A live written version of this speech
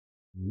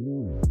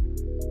Hello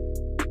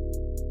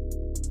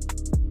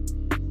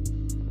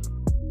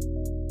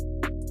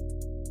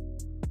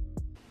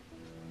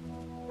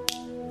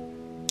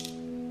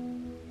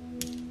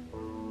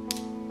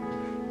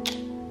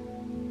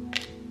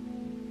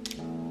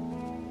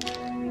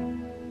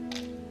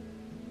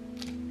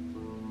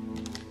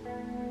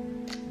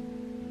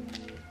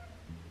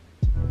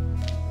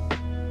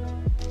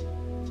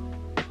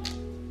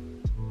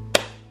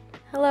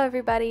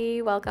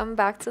everybody, welcome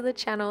back to the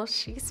channel.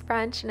 She's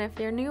French, and if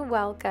you're new,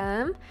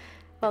 welcome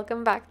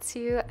back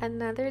to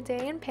another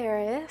day in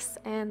Paris.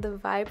 And the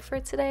vibe for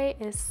today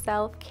is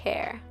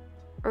self-care.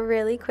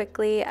 Really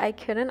quickly, I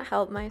couldn't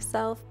help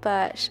myself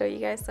but show you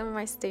guys some of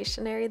my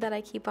stationery that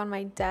I keep on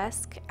my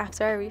desk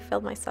after I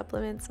refilled my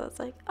supplements. So it's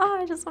like, oh,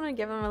 I just want to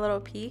give them a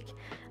little peek.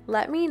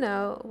 Let me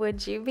know,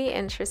 would you be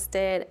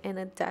interested in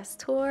a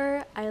desk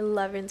tour? I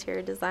love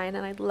interior design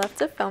and I'd love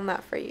to film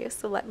that for you,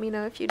 so let me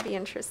know if you'd be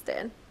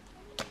interested.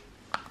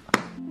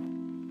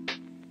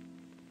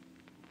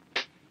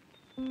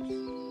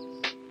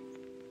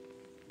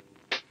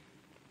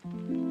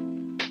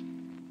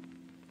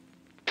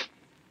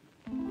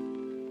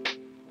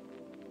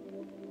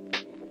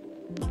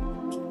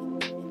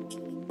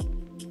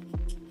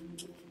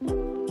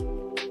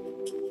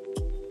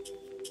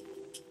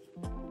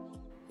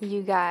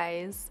 You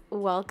guys,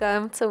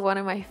 welcome to one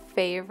of my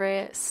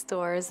favorite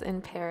stores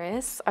in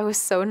Paris. I was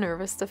so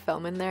nervous to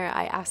film in there.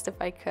 I asked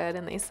if I could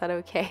and they said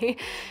okay.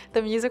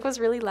 The music was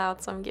really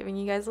loud, so I'm giving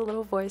you guys a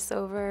little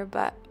voiceover,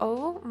 but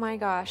oh my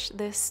gosh,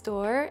 this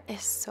store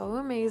is so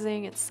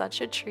amazing. It's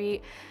such a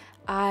treat.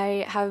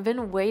 I have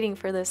been waiting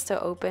for this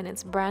to open.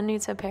 It's brand new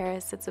to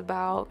Paris. It's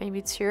about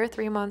maybe 2 or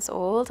 3 months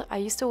old. I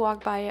used to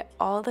walk by it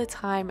all the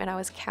time and I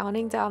was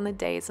counting down the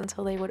days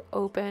until they would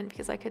open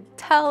because I could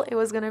tell it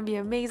was gonna be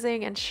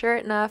amazing, and sure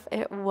enough,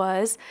 it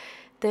was.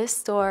 This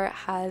store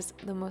has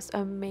the most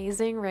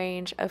amazing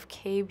range of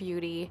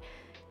K-beauty.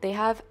 They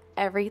have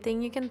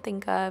everything you can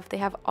think of. They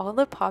have all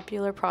the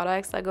popular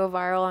products that go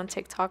viral on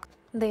TikTok.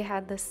 They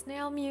had the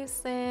snail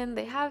mucin.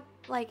 They have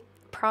like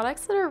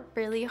products that are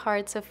really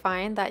hard to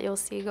find that you'll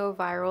see go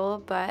viral,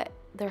 but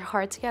they're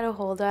hard to get a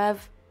hold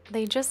of.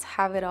 They just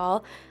have it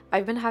all.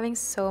 I've been having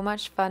so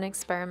much fun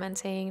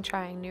experimenting,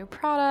 trying new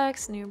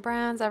products, new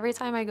brands. Every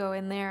time I go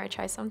in there, I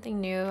try something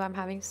new. I'm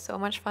having so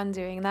much fun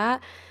doing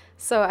that.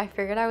 So I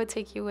figured I would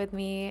take you with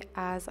me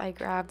as I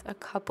grabbed a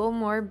couple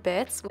more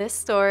bits. This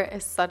store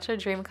is such a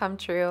dream come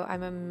true.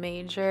 I'm a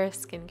major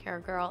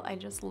skincare girl. I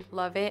just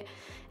love it.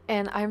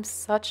 And I'm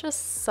such a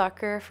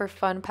sucker for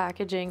fun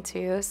packaging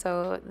too.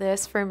 So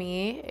this, for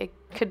me, it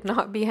could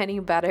not be any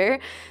better.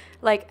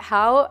 Like,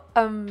 how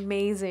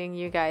amazing,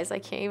 you guys. I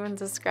can't even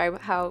describe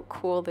how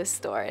cool this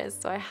store is.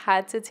 So I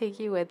had to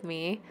take you with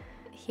me.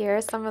 Here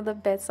are some of the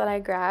bits that I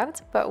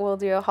grabbed, but we'll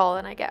do a haul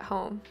when I get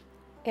home.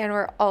 And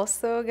we're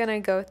also gonna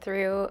go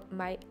through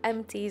my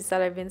empties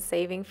that I've been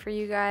saving for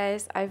you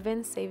guys. I've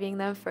been saving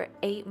them for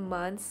 8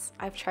 months.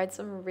 I've tried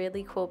some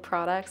really cool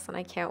products and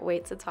I can't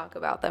wait to talk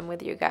about them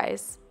with you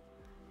guys.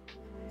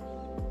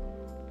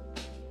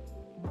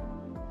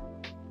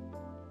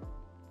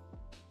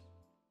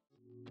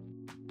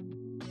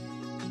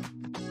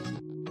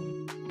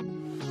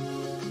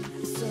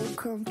 So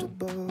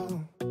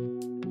comfortable,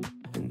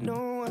 and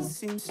no one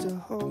seems to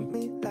hold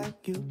me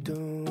like you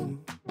do.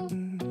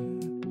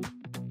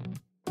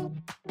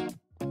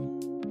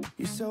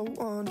 You're so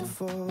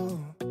wonderful.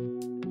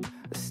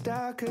 A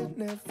star could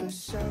never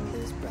shine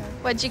this bright.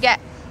 What'd you get?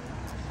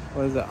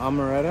 What is it?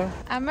 Amaretto?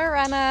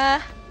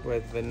 Amarena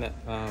with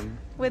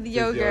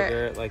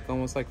yogurt. like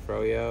almost like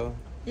froyo.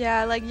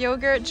 Yeah, like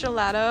yogurt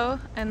gelato,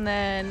 and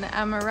then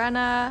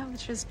amarena,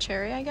 which is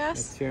cherry, I guess.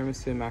 It's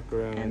tiramisu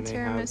macaroon, and they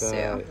have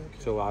the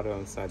gelato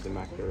inside the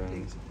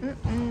macaroon.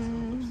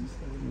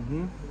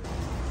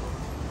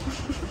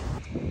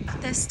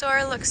 This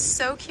store looks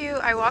so cute.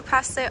 I walk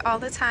past it all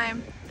the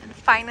time, and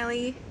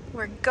finally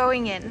we're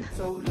going in.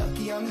 So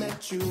lucky I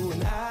met you,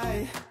 and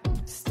I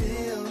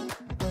still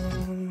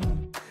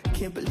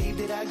can't believe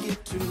that I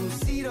get to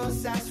see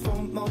those eyes for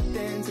more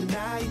than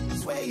tonight.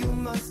 Swear you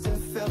must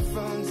have fell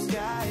from the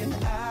sky, and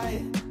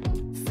I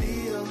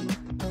feel.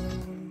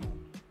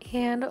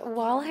 And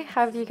while I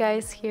have you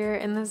guys here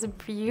in this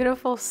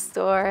beautiful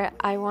store,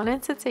 I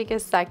wanted to take a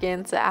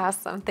second to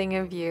ask something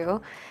of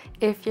you.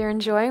 If you're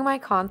enjoying my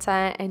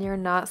content and you're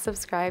not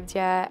subscribed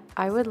yet,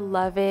 I would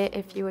love it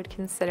if you would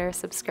consider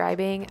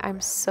subscribing.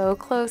 I'm so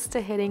close to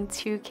hitting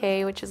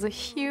 2K, which is a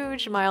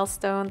huge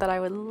milestone that I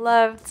would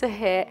love to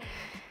hit.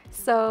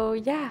 So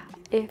yeah,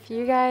 if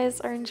you guys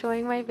are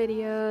enjoying my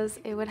videos,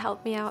 it would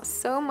help me out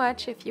so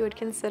much if you would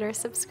consider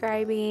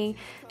subscribing.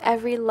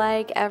 Every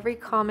like, every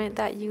comment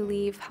that you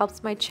leave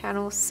helps my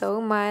channel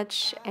so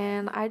much,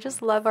 and I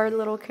just love our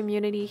little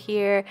community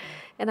here,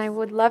 and I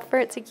would love for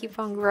it to keep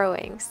on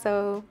growing.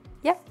 So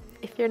yeah,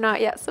 if you're not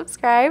yet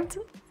subscribed,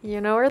 you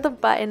know where the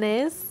button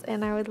is,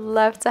 and I would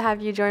love to have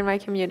you join my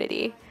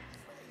community.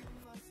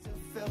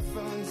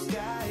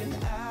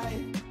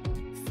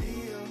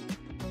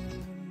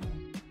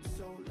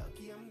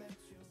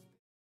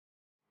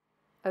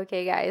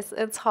 Okay guys,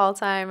 it's haul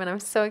time and I'm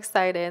so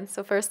excited.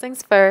 So first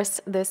things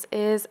first, this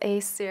is a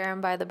serum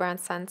by the brand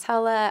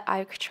Centella.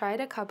 I've tried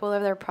a couple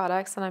of their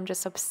products and I'm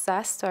just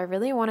obsessed, so I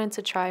really wanted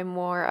to try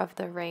more of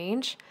the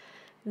range.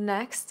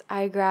 Next,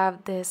 I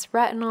grabbed this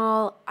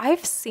retinol.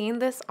 I've seen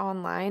this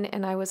online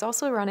and I was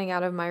also running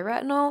out of my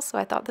retinol, so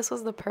I thought this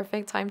was the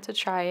perfect time to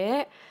try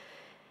it.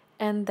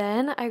 And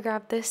then I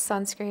grabbed this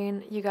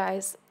sunscreen. You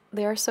guys,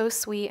 they are so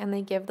sweet and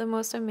they give the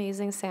most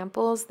amazing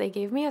samples. They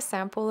gave me a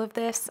sample of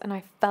this and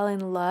I fell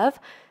in love.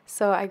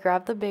 So I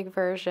grabbed the big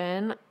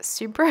version.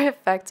 Super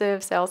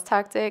effective sales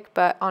tactic,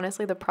 but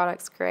honestly the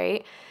product's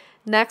great.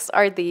 Next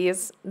are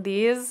these.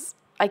 These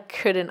I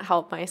couldn't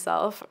help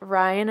myself.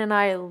 Ryan and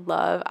I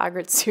love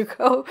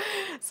Agritsuko,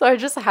 so I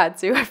just had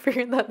to. I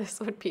figured that this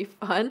would be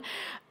fun.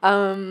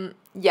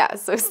 Yeah,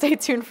 so stay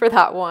tuned for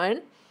that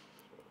one.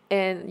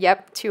 And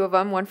yep, 2 of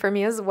them, one for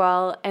me as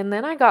well. And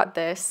then I got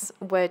this,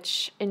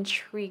 which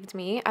intrigued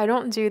me. I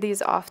don't do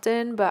these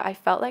often, but I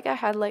felt like I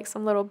had like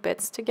some little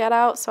bits to get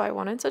out, so I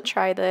wanted to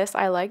try this.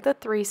 I like the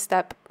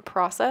 3-step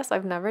process.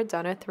 I've never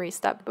done a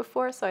 3-step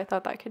before, so I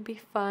thought that could be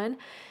fun.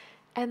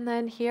 And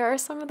then here are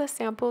some of the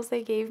samples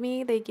they gave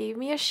me. They gave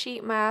me a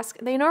sheet mask.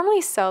 They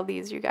normally sell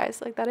these, you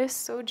guys. Like, that is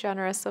so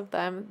generous of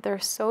them. They're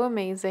so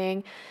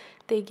amazing.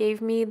 They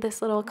gave me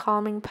this little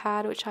calming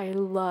pad, which I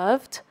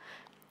loved.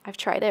 I've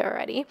tried it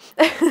already.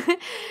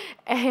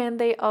 And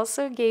they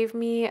also gave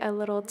me a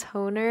little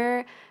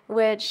toner,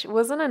 which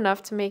wasn't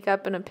enough to make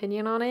up an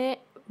opinion on it,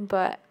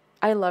 but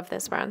I love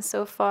this brand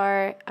so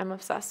far. I'm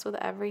obsessed with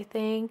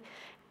everything.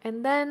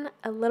 And then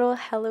a little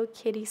Hello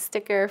Kitty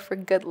sticker for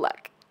good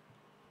luck.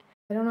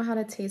 I don't know how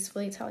to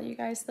tastefully tell you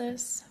guys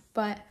this,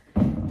 but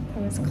I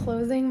was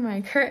closing my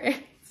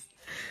curtains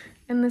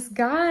and this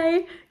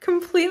guy,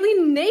 completely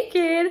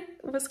naked,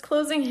 was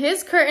closing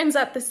his curtains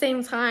at the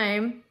same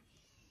time.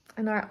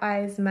 And our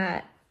eyes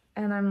met,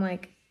 and I'm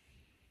like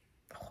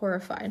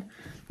horrified.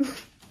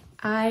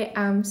 I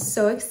am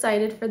so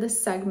excited for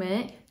this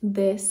segment.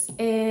 This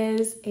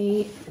is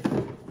a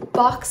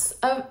box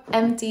of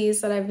empties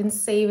that I've been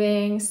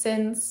saving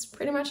since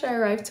pretty much I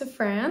arrived to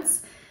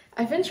France.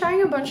 I've been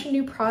trying a bunch of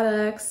new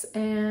products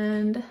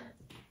and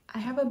I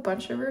have a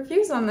bunch of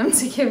reviews on them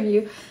to give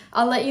you.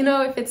 I'll let you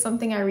know if it's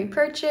something I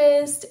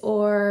repurchased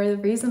or the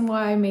reason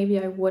why maybe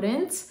I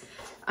wouldn't.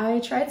 I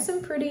tried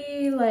some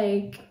pretty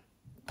like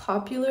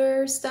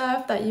popular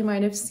stuff that you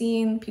might have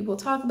seen people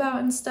talk about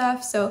and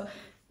stuff, so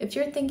if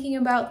you're thinking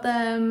about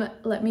them,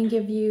 let me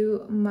give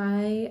you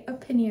my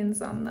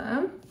opinions on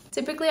them.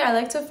 Typically, I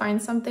like to find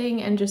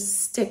something and just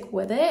stick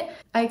with it.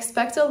 I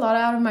expect a lot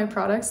out of my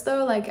products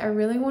though. Like, I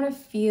really want to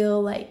feel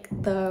like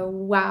the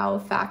wow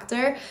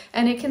factor,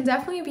 and it can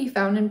definitely be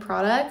found in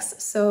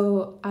products,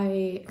 so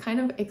I kind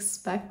of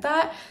expect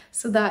that.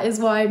 So that is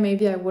why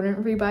maybe I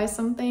wouldn't rebuy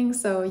something.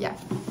 So yeah,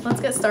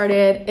 let's get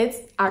started. It's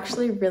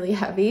actually really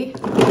heavy.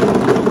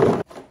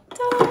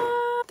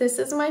 This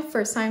is my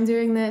first time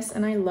doing this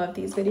and I love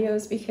these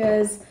videos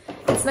because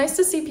it's nice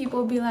to see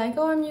people be like,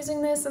 oh, I'm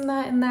using this and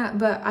that,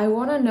 but I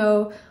want to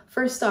know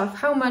first off,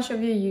 how much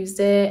have you used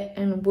it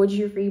and would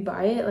you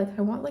rebuy it? Like,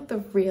 I want like the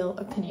real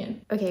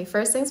opinion. Okay,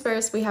 first things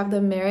first, we have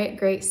the Merit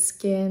Great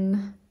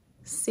Skin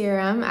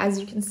Serum. As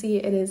you can see,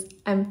 it is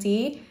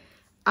empty.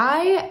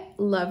 I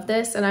love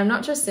this, and I'm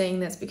not just saying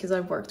this because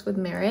I've worked with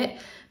Merit,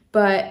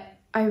 but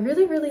I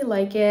really, really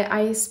like it.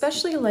 I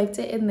especially liked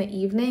it in the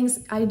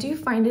evenings. I do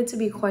find it to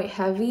be quite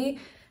heavy,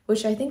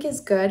 which I think is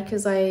good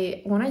because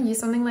when I use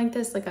something like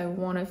this, like I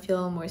want to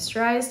feel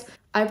moisturized.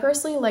 I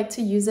personally like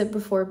to use it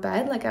before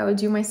bed. Like, I would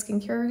do my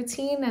skincare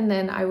routine and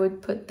then I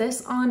would put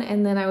this on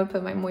and then I would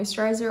put my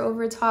moisturizer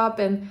over top,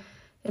 and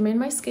it made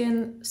my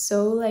skin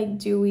so like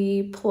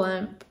dewy,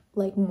 plump,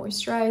 like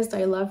moisturized.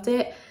 I loved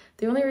it.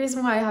 The only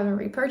reason why I haven't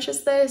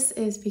repurchased this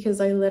is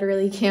because I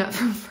literally can't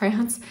from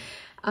France.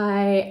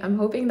 I am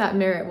hoping that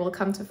Merit will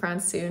come to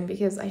France soon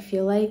because I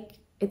feel like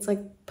it's like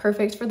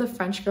perfect for the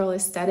French girl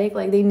aesthetic.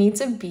 Like, they need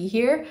to be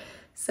here.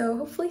 So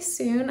hopefully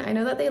soon. I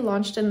know that they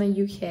launched in the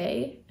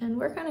UK and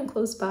we're kind of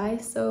close by.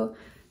 So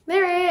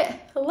Merit,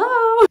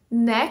 hello.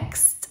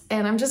 Next,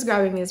 and I'm just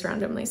grabbing these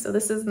randomly, so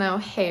this is now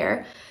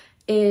hair,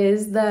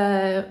 is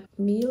the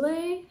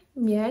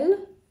Mielle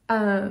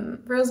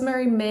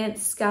rosemary mint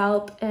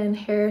scalp and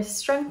hair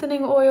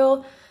strengthening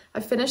oil. I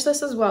finished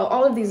this as well.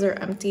 All of these are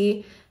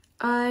empty.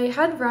 I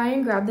had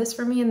Ryan grab this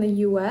for me in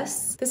the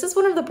US. This is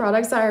one of the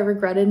products that I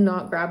regretted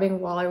not grabbing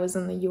while I was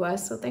in the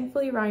US, so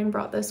thankfully Ryan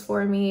brought this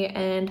for me.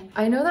 And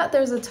I know that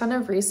there's a ton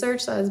of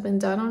research that has been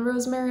done on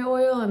rosemary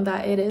oil and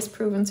that it is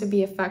proven to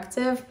be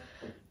effective.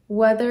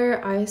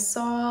 Whether I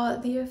saw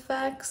the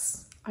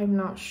effects, I'm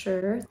not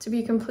sure, to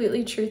be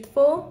completely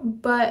truthful,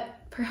 but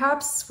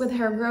perhaps with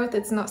hair growth,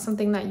 it's not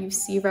something that you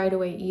see right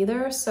away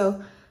either.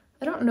 So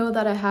I don't know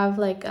that I have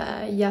like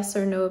a yes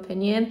or no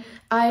opinion.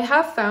 I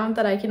have found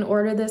that I can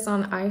order this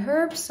on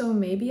iHerb, so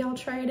maybe I'll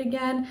try it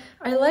again.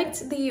 I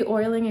liked the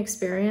oiling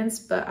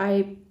experience, but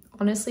I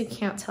honestly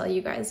can't tell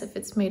you guys if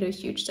it's made a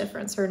huge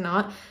difference or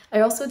not. I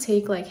also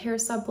take like hair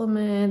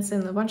supplements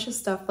and a bunch of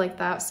stuff like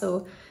that,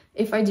 so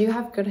if I do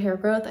have good hair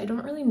growth, I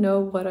don't really know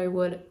what I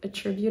would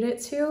attribute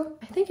it to.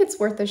 I think it's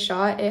worth a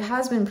shot. It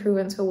has been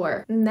proven to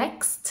work.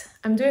 Next,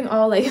 I'm doing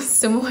all like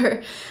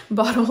similar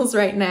bottles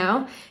right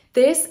now.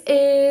 This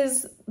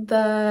is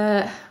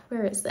the,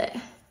 where is it?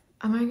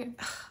 I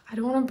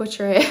don't want to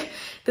butcher it.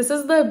 This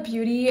is the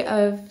Beauty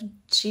of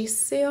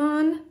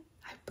Jiseon.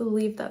 I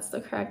believe that's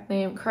the correct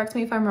name. Correct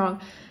me if I'm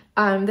wrong.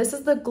 This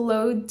is the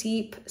Glow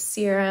Deep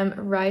Serum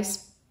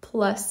Rice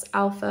Plus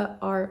Alpha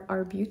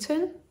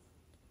Arbutin. I'm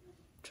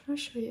trying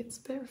to show you, it's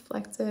a bit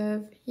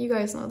reflective. You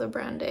guys know the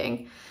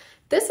branding.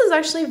 This is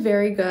actually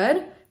very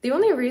good. The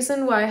only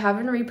reason why I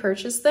haven't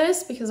repurchased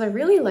this, because I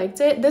really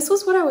liked it. This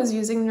was what I was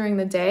using during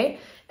the day.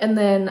 And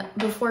then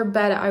before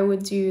bed, I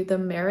would do the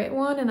Merit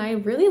one, and I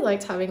really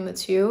liked having the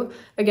two.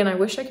 Again, I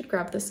wish I could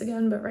grab this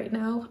again, but right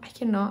now I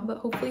cannot, but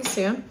hopefully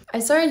soon.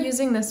 I started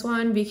using this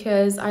one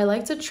because I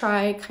like to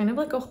try kind of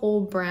like a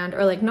whole brand,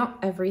 or like not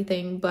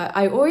everything, but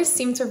I always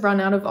seem to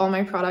run out of all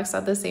my products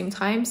at the same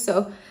time.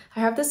 So I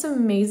have this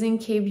amazing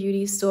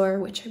K-beauty store,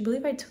 which I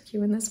believe I took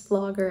you in this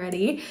vlog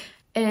already.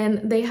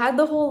 And they had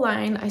the whole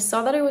line. I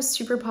saw that it was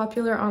super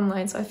popular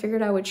online, so I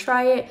figured I would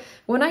try it.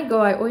 When I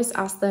go, I always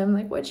ask them,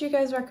 like, what do you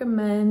guys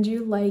recommend? Do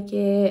you like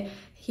it?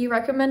 He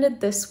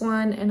recommended this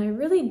one, and I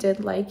really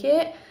did like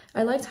it.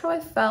 I liked how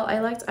it felt.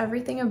 I liked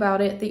everything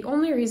about it. The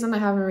only reason I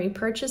haven't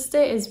repurchased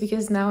it is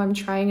because now I'm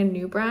trying a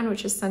new brand,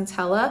 which is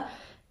Centella,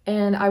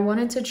 and I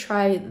wanted to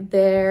try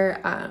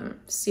their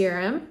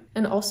serum.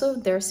 And also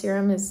their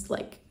serum is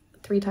like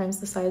 3 times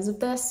the size of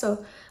this,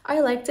 so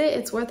I liked it.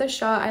 It's worth a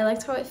shot. I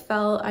liked how it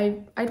felt. I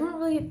don't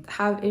really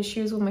have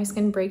issues with my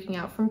skin breaking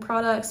out from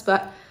products,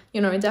 but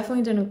you know, it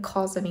definitely didn't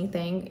cause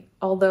anything,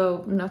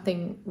 although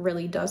nothing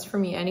really does for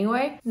me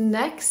anyway.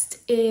 Next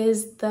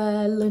is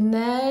the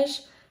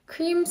Laneige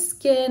Cream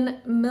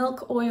Skin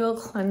Milk Oil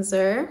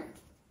Cleanser.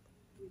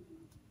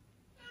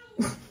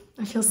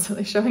 I feel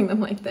silly showing them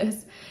like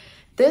this.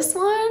 This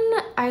one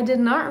I did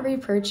not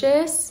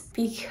repurchase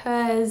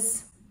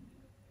because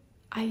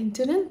I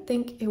didn't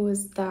think it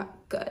was that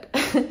good.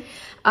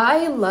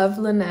 I love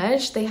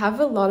Laneige. They have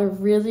a lot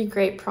of really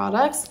great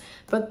products,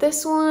 but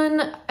this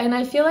one, and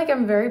I feel like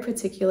I'm very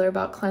particular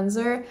about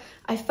cleanser.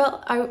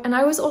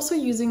 I was also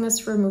using this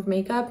to remove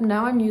makeup.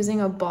 Now I'm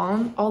using a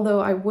balm, although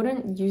I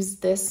wouldn't use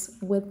this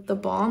with the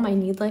balm. I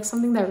need like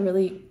something that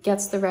really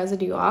gets the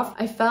residue off.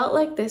 I felt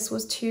like this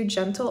was too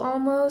gentle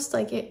almost.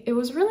 Like it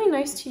was really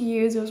nice to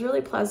use. It was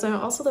really pleasant.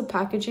 Also the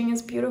packaging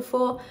is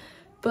beautiful,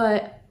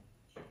 but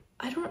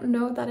I don't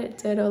know that it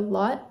did a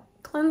lot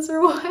cleanser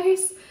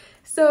wise.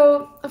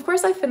 So of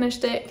course I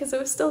finished it because it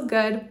was still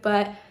good,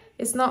 but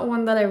it's not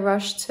one that I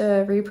rushed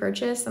to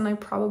repurchase, and I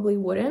probably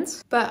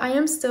wouldn't. But I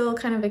am still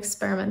kind of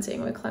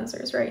experimenting with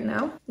cleansers right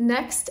now.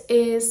 Next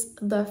is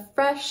the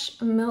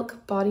Fresh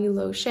Milk Body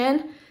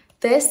Lotion.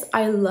 This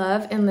I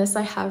love, and this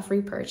I have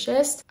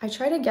repurchased. I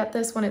try to get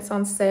this when it's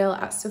on sale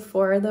at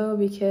Sephora though,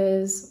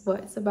 because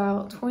it's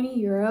about 20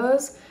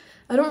 euros.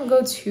 I don't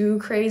go too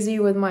crazy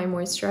with my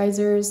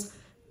moisturizers,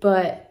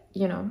 but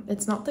you know,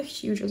 it's not the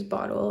hugest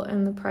bottle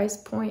and the price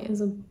point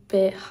is a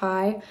bit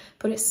high,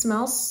 but it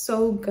smells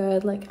so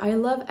good. Like I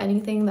love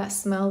anything that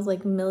smells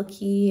like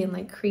milky and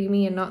like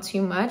creamy and not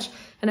too much.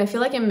 And I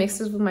feel like it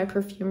mixes with my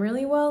perfume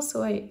really well.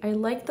 So I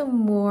like the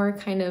more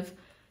kind of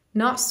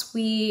not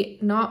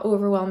sweet, not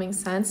overwhelming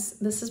scents.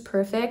 This is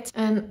perfect.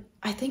 And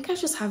I think I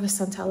just have a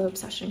Centella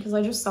obsession because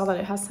I just saw that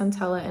it has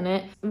Centella in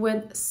it.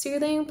 With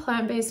soothing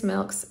plant-based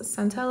milks,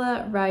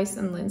 Centella, rice,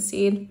 and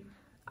linseed.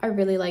 I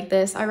really like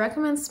this. I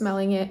recommend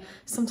smelling it.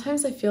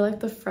 Sometimes I feel like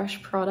the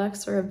fresh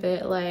products are a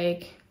bit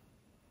like,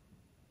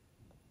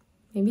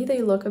 maybe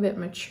they look a bit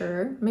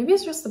mature. Maybe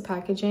it's just the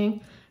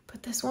packaging,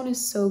 but this one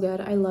is so good.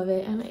 I love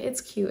it, and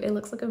it's cute. It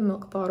looks like a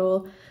milk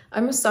bottle.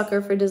 I'm a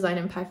sucker for design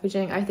and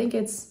packaging. I think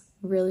it's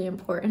really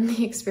important,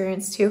 the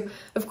experience too.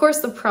 Of course,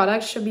 the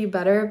product should be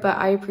better, but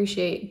I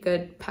appreciate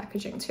good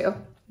packaging too.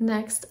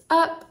 Next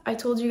up, I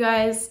told you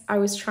guys I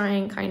was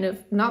trying kind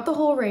of, not the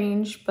whole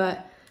range,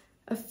 but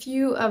a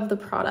few of the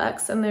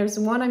products, and there's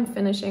one I'm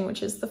finishing,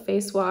 which is the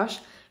face wash.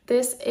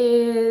 This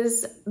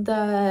is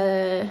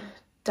the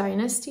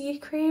Dynasty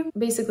cream,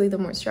 basically the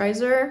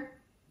moisturizer.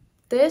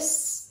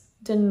 This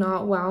did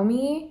not wow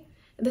me.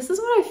 This is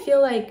what I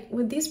feel like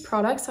with these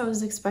products. I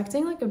was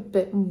expecting like a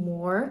bit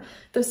more.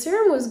 The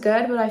serum was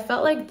good, but I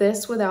felt like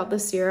this without the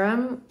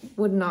serum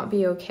would not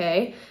be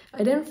okay. I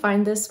didn't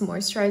find this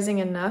moisturizing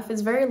enough.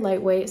 It's very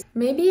lightweight.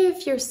 Maybe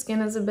if your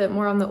skin is a bit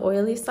more on the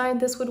oily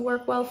side, this would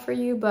work well for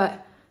you,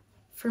 but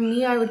for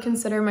me, I would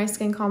consider my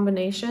skin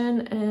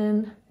combination,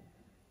 and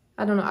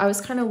I don't know, I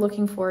was kind of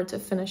looking forward to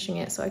finishing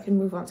it so I could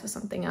move on to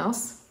something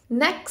else.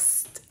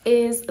 Next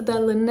is the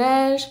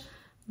Laneige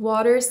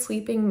Water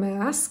Sleeping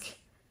Mask,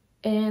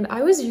 and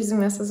I was using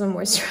this as a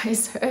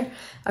moisturizer.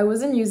 I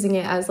wasn't using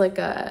it as like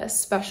a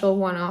special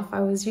one-off.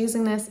 I was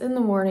using this in the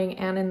morning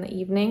and in the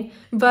evening,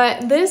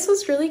 but this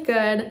was really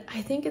good.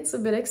 I think it's a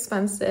bit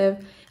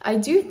expensive. I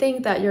do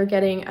think that you're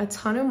getting a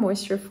ton of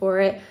moisture for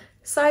it.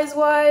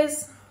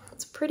 Size-wise,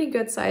 it's pretty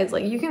good size.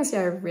 Like you can see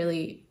I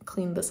really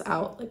cleaned this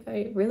out. Like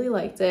I really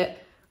liked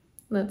it.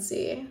 let's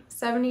see,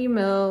 70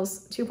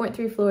 mils,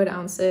 2.3 fluid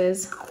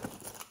ounces.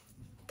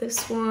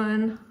 This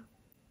one,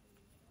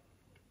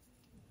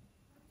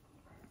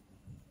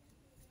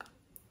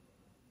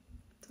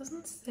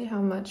 doesn't say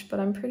how much, but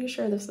I'm pretty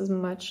sure this is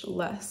much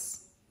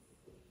less.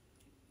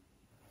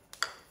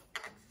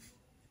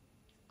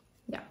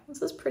 Yeah,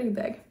 this is pretty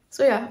big.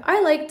 So yeah,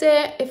 I liked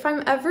it. If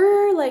I'm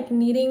ever like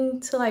needing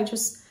to like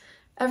just,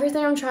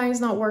 everything I'm trying is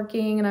not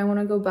working and I want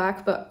to go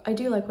back, but I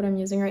do like what I'm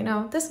using right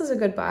now, this is a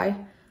good buy.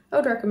 I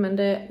would recommend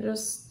it.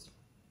 Just,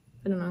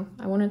 I don't know,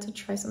 I wanted to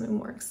try something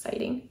more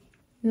exciting.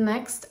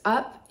 Next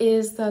up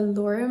is the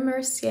Laura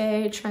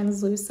Mercier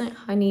Translucent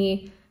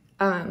Honey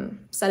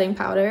setting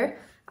powder.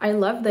 I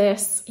love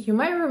this. You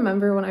might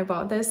remember when I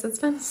bought this, it's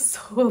been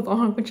so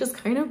long, which is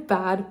kind of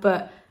bad,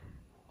 but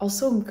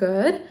also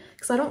good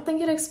because I don't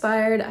think it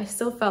expired. I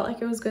still felt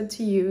like it was good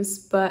to use,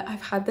 but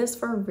I've had this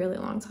for a really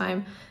long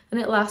time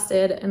and it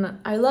lasted and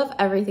I love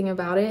everything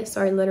about it.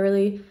 So I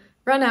literally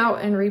ran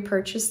out and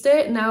repurchased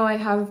it. Now I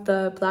have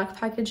the black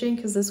packaging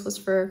because this was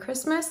for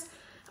Christmas.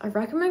 I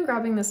recommend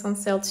grabbing this on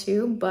sale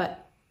too,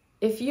 but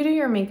if you do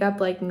your makeup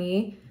like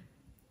me,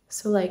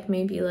 so like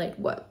maybe like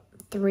what,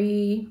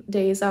 3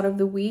 days out of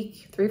the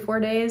week,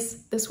 3-4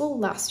 days, this will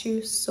last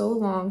you so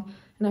long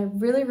and I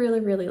really,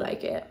 really, really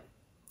like it.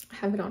 I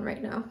have it on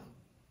right now.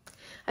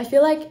 I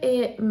feel like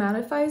it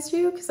mattifies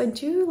you because I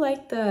do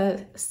like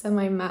the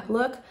semi-matte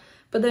look,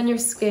 but then your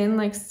skin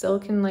like still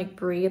can like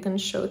breathe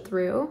and show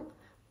through.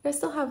 I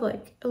still have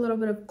like a little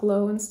bit of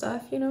glow and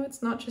stuff, you know,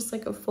 it's not just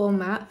like a full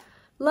matte.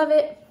 Love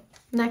it.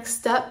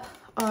 Next up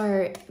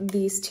are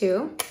these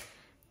two.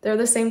 They're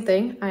the same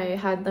thing. I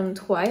had them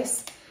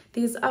twice.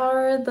 These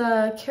are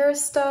the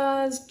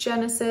Kerastase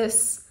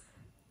Genesis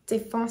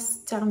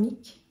Défense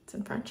Thermique, it's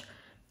in French,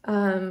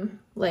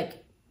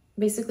 like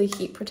basically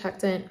heat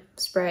protectant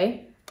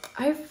spray.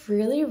 I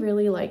really,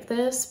 really like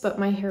this, but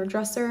my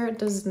hairdresser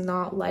does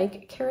not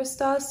like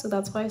Kerastase, so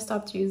that's why I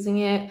stopped using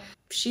it.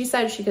 She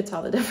said she could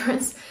tell the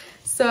difference.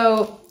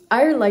 So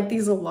I like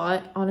these a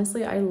lot.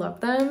 Honestly, I love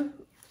them.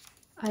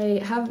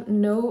 I have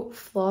no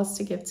flaws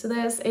to give to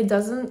this. It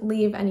doesn't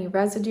leave any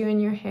residue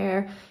in your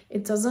hair.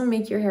 It doesn't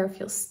make your hair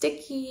feel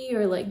sticky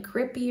or like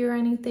grippy or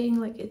anything.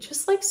 Like it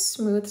just like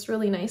smooths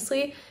really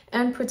nicely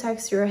and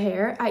protects your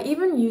hair. I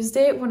even used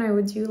it when I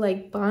would do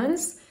like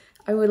buns.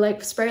 I would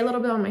like spray a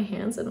little bit on my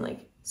hands and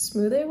like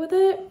smooth it with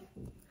it.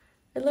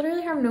 I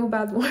literally have no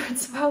bad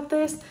words about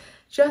this.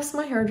 Just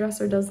my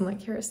hairdresser doesn't like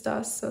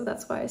Kerastase, so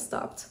that's why I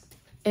stopped.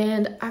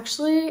 And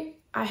actually,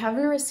 I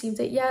haven't received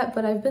it yet,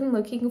 but I've been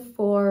looking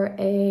for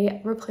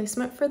a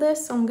replacement for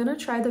this. So I'm gonna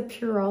try the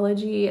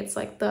Pureology. It's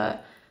like the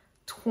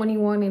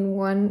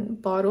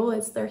 21-in-1 bottle.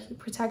 It's their heat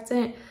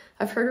protectant.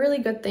 I've heard really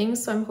good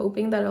things, so I'm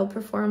hoping that it'll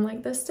perform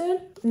like this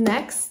did.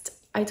 Next,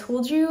 I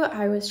told you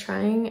I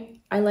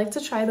like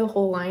to try the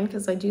whole line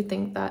because I do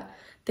think that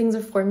things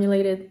are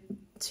formulated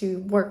to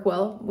work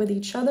well with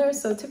each other.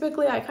 So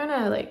typically I kind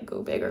of like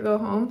go big or go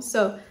home.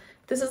 So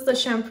this is the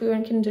shampoo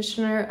and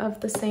conditioner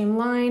of the same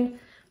line.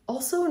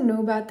 Also,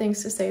 no bad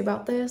things to say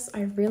about this.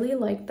 I really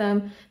like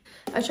them.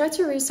 I tried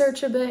to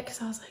research a bit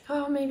because I was like,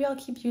 oh, maybe I'll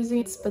keep using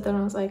it. But then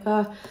I was like,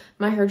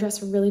 my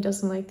hairdresser really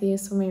doesn't like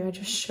these, so maybe I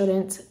just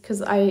shouldn't,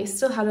 because I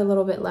still had a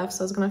little bit left,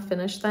 so I was gonna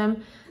finish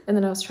them. And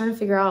then I was trying to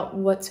figure out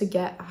what to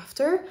get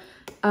after.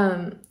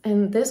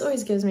 And this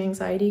always gives me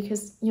anxiety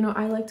because, you know,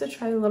 I like to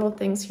try little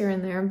things here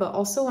and there, but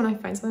also when I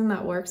find something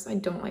that works, I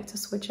don't like to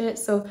switch it.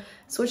 So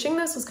switching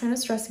this was kind of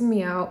stressing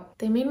me out.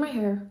 They made my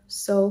hair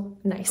so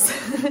nice.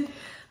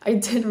 I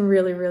did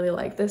really, really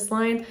like this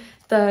line.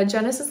 The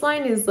Genesis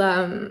line is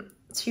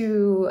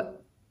to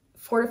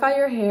fortify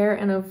your hair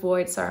and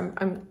avoid, sorry,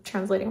 I'm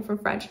translating from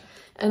French,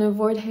 and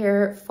avoid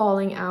hair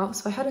falling out.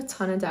 So I had a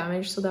ton of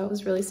damage, so that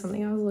was really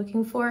something I was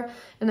looking for.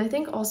 And I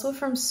think also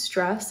from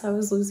stress, I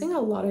was losing a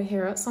lot of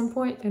hair at some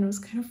point and it was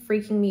kind of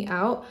freaking me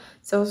out.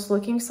 So I was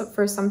looking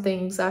for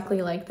something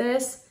exactly like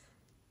this.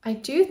 I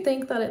do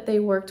think that they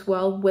worked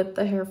well with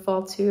the hair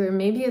fall too, or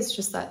maybe it's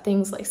just that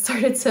things like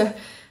started to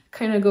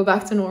kind of go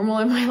back to normal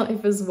in my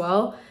life as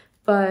well.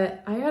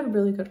 But I had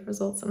really good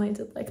results and I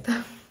did like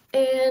them.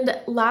 And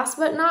last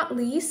but not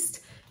least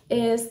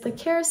is the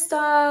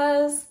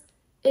Kerastase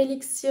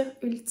Elixir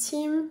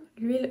Ultime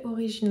L'Huile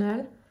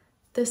Originale.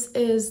 This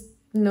is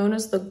known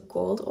as the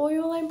gold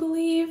oil, I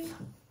believe.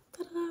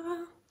 Ta-da!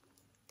 I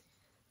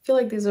feel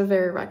like these are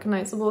very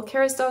recognizable.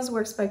 Kerastase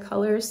works by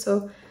colors,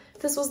 so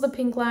this was the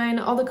pink line.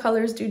 All the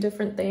colors do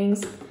different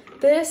things.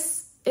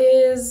 This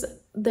is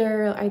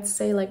their, I'd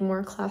say, like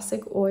more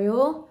classic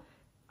oil.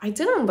 I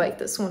didn't like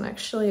this one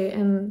actually,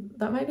 and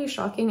that might be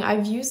shocking.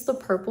 I've used the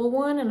purple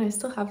one and I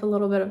still have a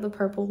little bit of the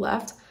purple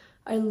left.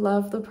 I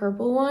love the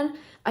purple one.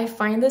 I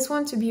find this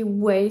one to be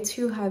way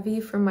too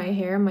heavy for my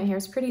hair. My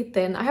hair's pretty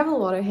thin. I have a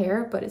lot of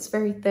hair, but it's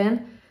very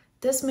thin.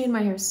 This made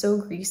my hair so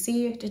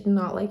greasy. I did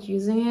not like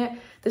using it.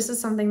 This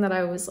is something that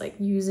I was like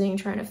using,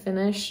 trying to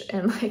finish,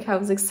 and like I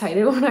was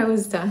excited when I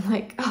was done.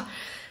 Like, oh,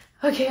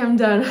 okay, I'm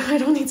done. I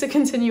don't need to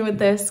continue with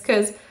this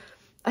because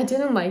I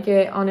didn't like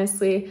it,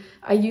 honestly.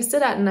 I used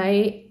it at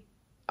night,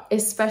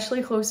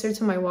 especially closer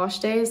to my wash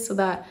days, so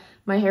that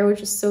my hair would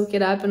just soak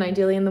it up, and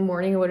ideally in the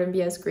morning it wouldn't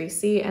be as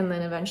greasy, and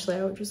then eventually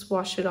I would just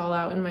wash it all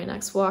out in my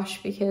next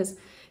wash because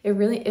it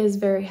really is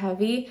very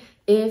heavy.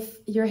 If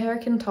your hair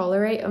can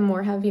tolerate a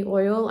more heavy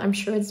oil, I'm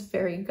sure it's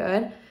very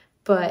good,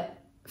 but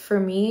for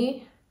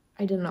me,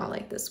 I did not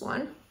like this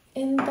one.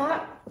 And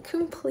that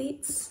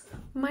completes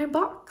my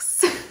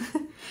box.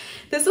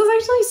 This was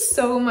actually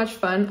so much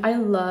fun. I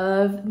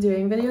love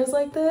doing videos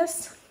like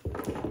this.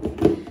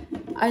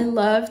 I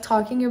love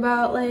talking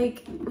about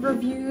like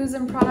reviews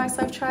and products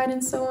I've tried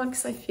and so on,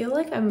 because I feel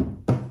like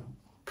I'm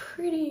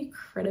pretty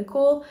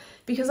critical,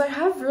 because I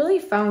have really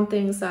found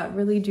things that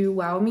really do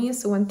wow me.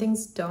 So when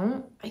things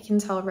don't, I can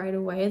tell right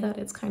away that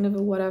it's kind of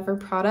a whatever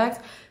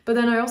product. But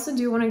then I also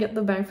do want to get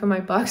the bang for my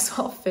buck,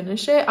 so I'll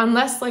finish it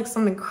unless like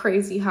something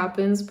crazy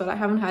happens. But I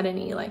haven't had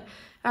any like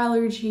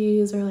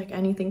allergies or like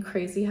anything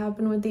crazy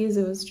happen with these.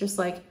 It was just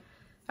like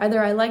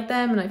either I like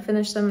them and I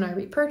finished them and I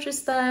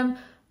repurchased them,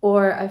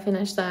 or I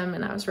finished them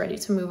and I was ready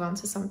to move on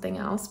to something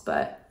else.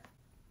 But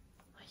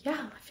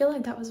yeah, I feel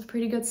like that was a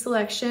pretty good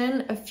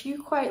selection. A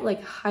few quite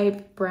like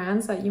hype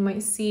brands that you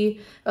might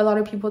see a lot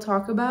of people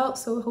talk about.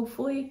 So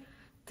hopefully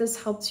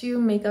this helped you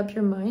make up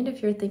your mind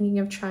if you're thinking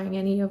of trying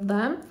any of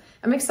them.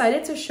 I'm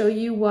excited to show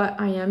you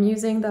what I am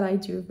using that I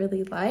do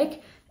really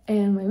like,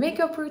 and my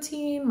makeup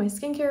routine, my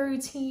skincare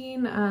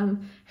routine,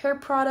 hair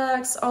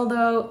products,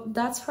 although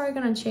that's probably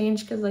gonna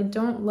change because I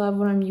don't love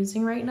what I'm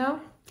using right now.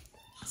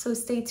 So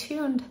stay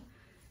tuned.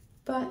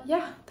 But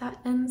yeah, that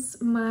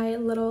ends my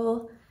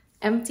little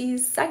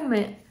empties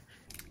segment.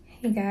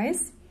 Hey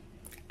guys,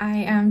 I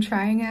am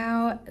trying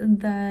out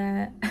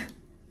the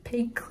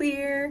Pig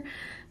Clear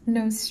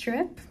nose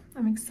strip.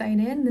 I'm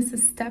excited. This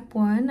is step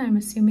one. I'm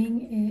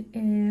assuming it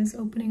is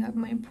opening up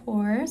my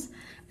pores.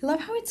 I love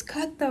how it's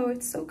cut though.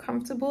 It's so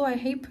comfortable. I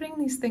hate putting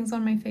these things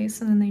on my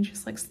face and then they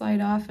just like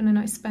slide off, and then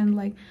I spend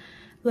like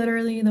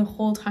literally the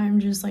whole time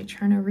just like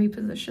trying to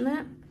reposition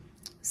it.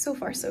 So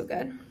far so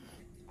good.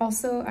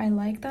 Also, I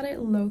like that it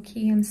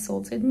low-key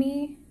insulted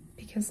me,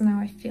 because now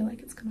I feel like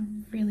it's gonna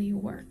really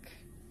work.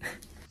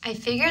 I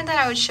figured that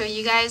I would show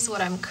you guys what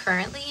I'm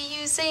currently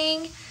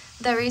using.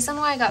 The reason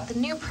why I got the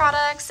new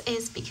products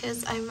is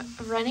because I'm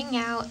running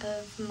out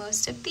of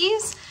most of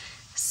these.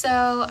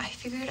 So I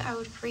figured I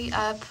would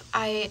re-up.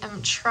 I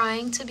am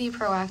trying to be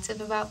proactive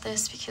about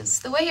this, because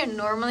the way it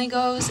normally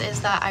goes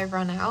is that I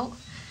run out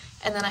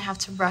and then I have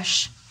to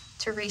rush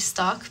to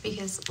restock,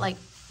 because like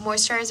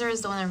moisturizer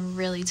is the one I'm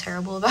really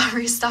terrible about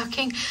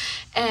restocking,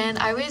 and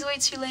I always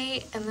wait too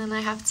late and then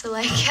I have to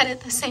like get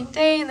it the same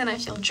day, and then I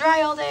feel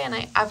dry all day and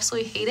I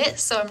absolutely hate it.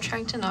 So I'm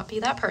trying to not be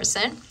that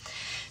person.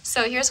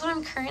 So here's what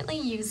I'm currently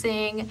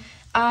using.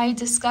 I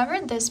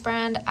discovered this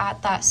brand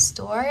at that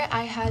store.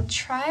 I had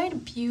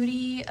tried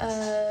Beauty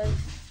of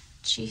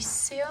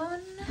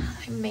Jiseon.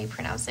 I may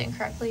pronounce it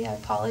incorrectly, I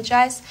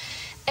apologize.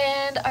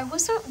 And I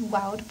wasn't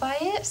wowed by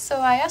it,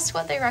 so I asked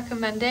what they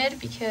recommended,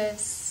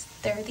 because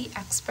they're the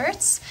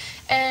experts,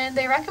 and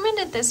they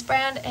recommended this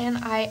brand and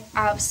I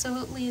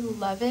absolutely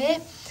love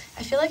it.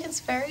 I feel like it's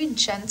very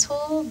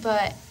gentle,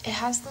 but it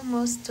has the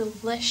most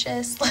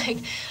delicious like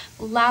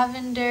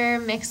lavender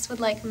mixed with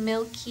like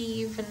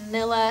milky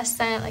vanilla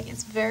scent. Like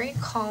it's very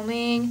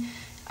calming.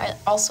 I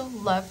also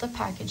love the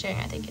packaging.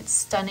 I think it's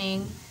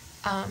stunning.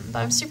 But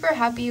I'm super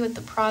happy with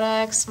the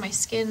products. My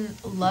skin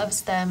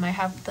loves them. I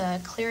have the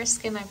clearest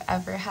skin I've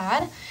ever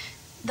had.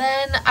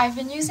 Then I've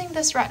been using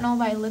this retinol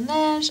by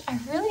Laneige. I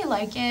really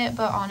like it,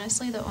 but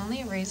honestly the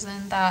only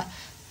reason that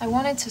I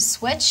wanted to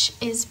switch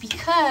is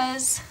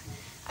because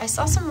I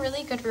saw some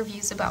really good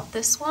reviews about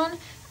this one.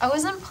 I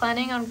wasn't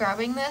planning on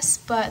grabbing this,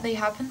 but they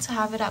happened to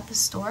have it at the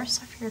store,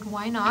 so I figured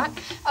why not.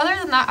 Other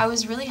than that, I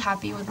was really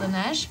happy with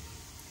Laneige.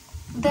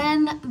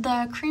 Then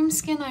the cream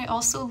skin I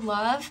also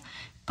love,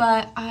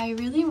 but I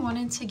really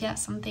wanted to get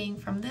something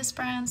from this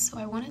brand, so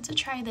I wanted to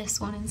try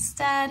this one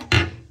instead.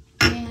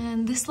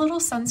 And this little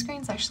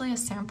sunscreen is actually a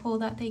sample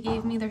that they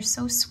gave me. They're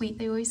so sweet.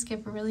 They always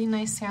give really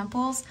nice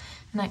samples,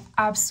 and I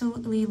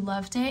absolutely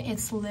loved it.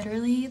 It's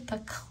literally the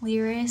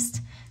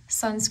clearest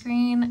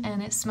sunscreen,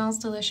 and it smells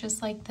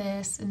delicious like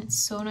this, and it's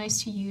so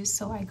nice to use.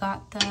 So I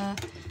got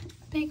the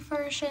big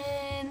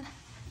version.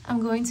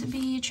 I'm going to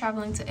be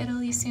traveling to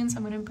Italy soon, so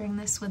I'm going to bring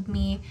this with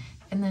me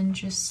and then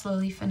just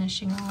slowly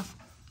finish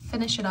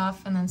it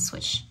off and then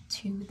switch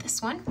to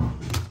this one.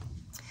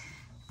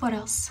 What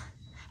else?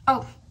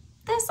 Oh,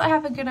 this I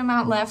have a good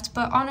amount left,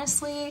 but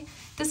honestly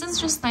this is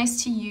just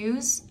nice to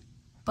use,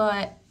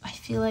 but I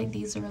feel like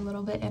these are a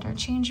little bit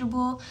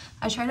interchangeable.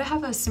 I try to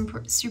have a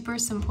super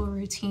simple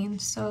routine,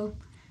 so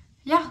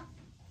yeah.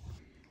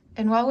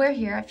 And while we're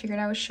here, I figured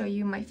I would show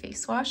you my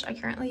face wash. I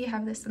currently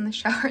have this in the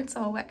shower. It's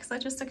all wet because I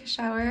just took a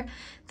shower.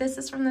 This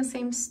is from the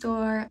same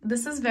store.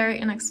 This is very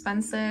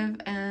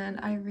inexpensive and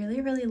I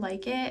really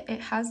like it.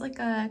 It has like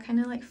a kind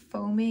of like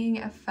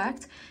foaming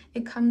effect.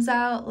 It comes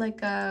out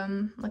like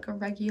a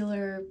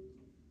regular,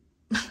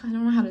 I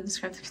don't know how to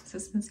describe the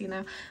consistency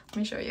now. Let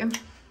me show you.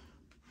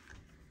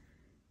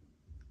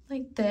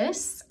 Like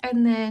this,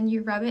 and then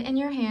you rub it in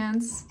your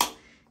hands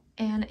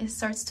and it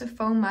starts to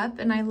foam up,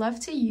 and I love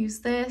to use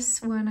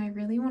this when I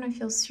really want to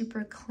feel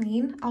super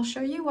clean. I'll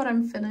show you what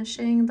I'm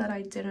finishing that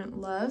I didn't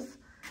love.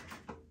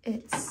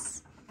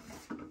 It's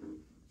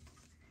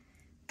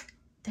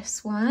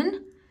this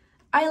one.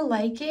 I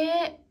like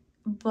it,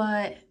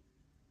 but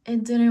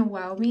it didn't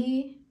wow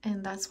me,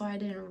 and that's why I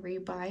didn't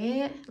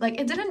rebuy it.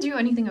 Like, it didn't do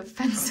anything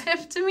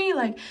offensive to me,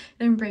 like, it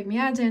didn't break me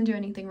out, didn't do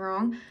anything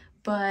wrong,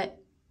 but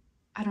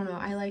I don't know,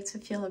 I like to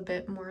feel a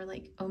bit more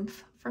like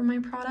oomph from my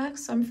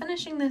products. So I'm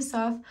finishing this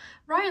off.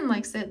 Ryan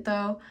likes it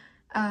though,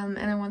 and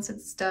then once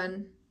it's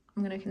done,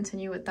 I'm gonna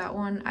continue with that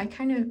one. I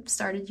kind of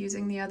started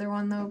using the other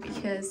one though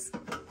because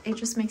it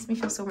just makes me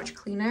feel so much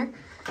cleaner.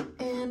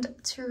 And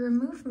to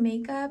remove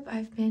makeup,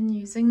 I've been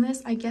using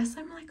this. I guess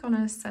I'm like on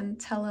a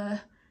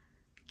Centella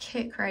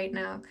kick right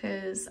now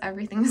because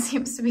everything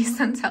seems to be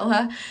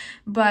Centella,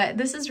 but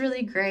this is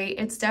really great.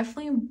 It's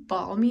definitely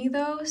balmy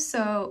though,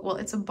 so, well,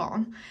 it's a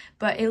balm,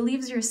 but it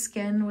leaves your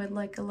skin with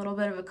like a little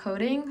bit of a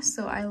coating,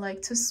 so I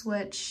like to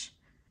switch.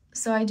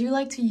 So I do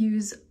like to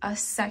use a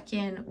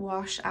second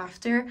wash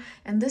after,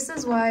 and this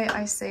is why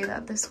I say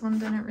that this one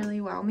didn't really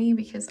wow me,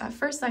 because at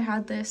first I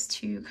had this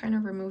to kind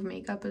of remove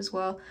makeup as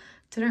well.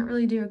 Didn't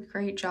really do a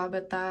great job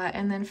at that,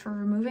 and then for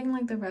removing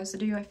like the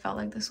residue, I felt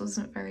like this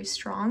wasn't very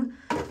strong,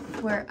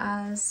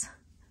 whereas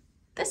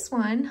this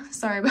one,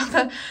 sorry about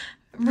the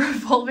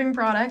revolving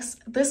products,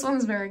 this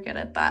one's very good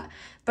at that.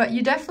 But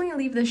you definitely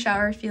leave the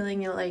shower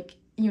feeling like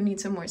you need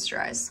to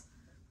moisturize.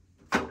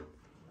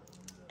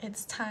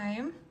 It's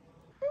time.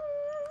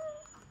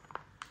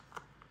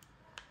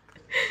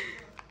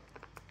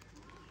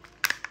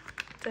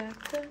 Da,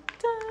 da,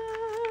 da.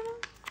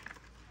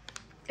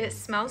 It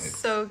smells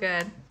so good.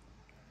 I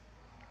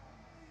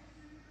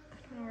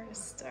don't know where to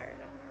start.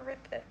 I want to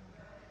rip it.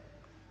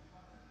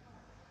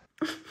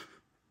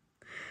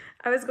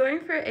 I was going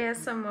for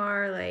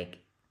ASMR like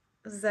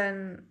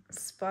Zen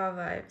spa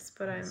vibes,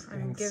 but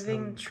I'm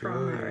giving so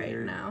trauma right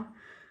now.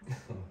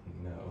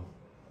 No.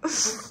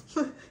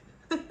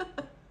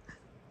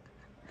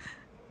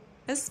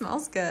 It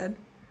smells good.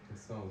 It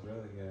smells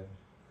really good.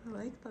 I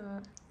like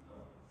that.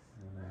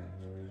 Alright,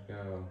 here we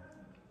go.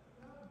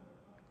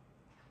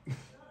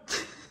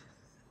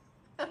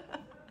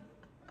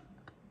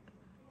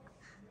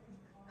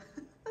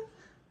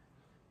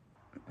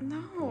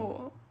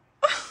 No.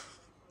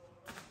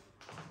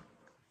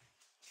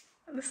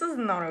 This is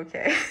not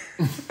okay.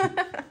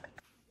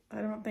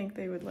 I don't think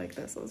they would like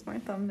this as my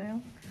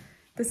thumbnail.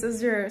 This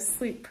is your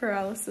sleep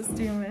paralysis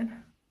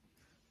demon.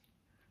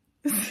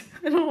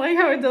 I don't like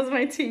how it does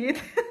my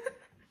teeth.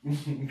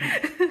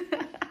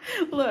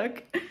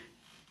 Look.